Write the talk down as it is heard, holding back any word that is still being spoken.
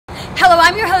Hello,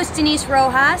 I'm your host Denise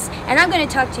Rojas, and I'm going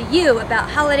to talk to you about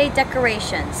holiday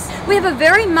decorations. We have a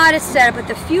very modest setup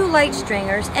with a few light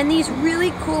stringers and these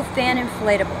really cool fan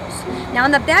inflatables. Now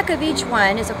on the back of each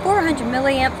one is a 400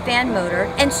 milliamp fan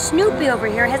motor, and Snoopy over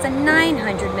here has a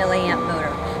 900 milliamp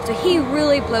motor, so he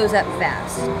really blows up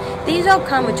fast. These all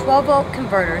come with 12 volt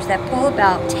converters that pull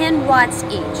about 10 watts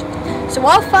each. So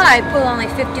all 5 pull only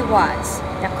 50 watts.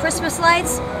 Now Christmas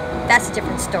lights, that's a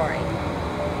different story.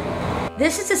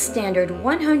 This is a standard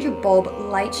 100 bulb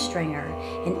light stringer,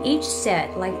 and each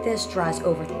set like this draws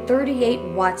over 38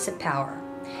 watts of power.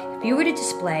 If you were to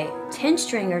display 10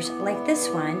 stringers like this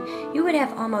one, you would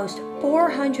have almost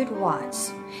 400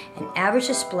 watts. An average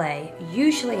display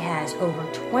usually has over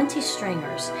 20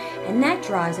 stringers, and that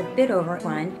draws a bit over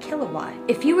 1 kilowatt.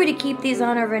 If you were to keep these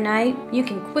on overnight, you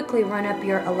can quickly run up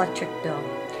your electric bill.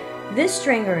 This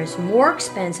stringer is more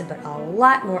expensive but a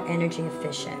lot more energy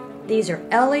efficient. These are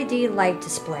LED light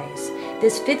displays.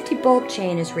 This 50 bulb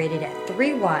chain is rated at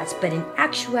 3 watts, but in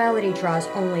actuality draws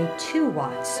only 2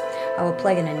 watts. I will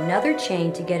plug in another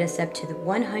chain to get us up to the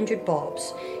 100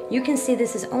 bulbs. You can see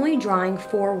this is only drawing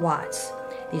 4 watts.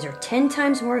 These are 10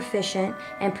 times more efficient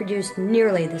and produce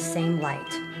nearly the same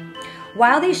light.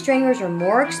 While these stringers are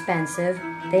more expensive,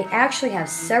 they actually have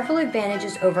several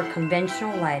advantages over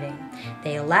conventional lighting.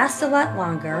 They last a lot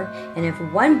longer, and if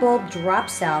one bulb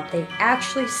drops out, they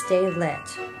actually stay lit.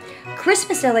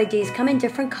 Christmas LEDs come in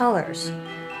different colors.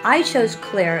 I chose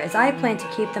clear as I plan to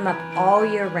keep them up all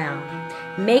year round,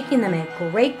 making them a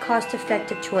great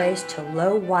cost-effective choice to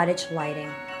low wattage lighting.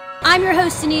 I'm your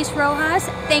host Denise Rojas.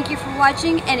 Thank you for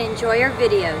watching and enjoy our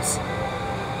videos.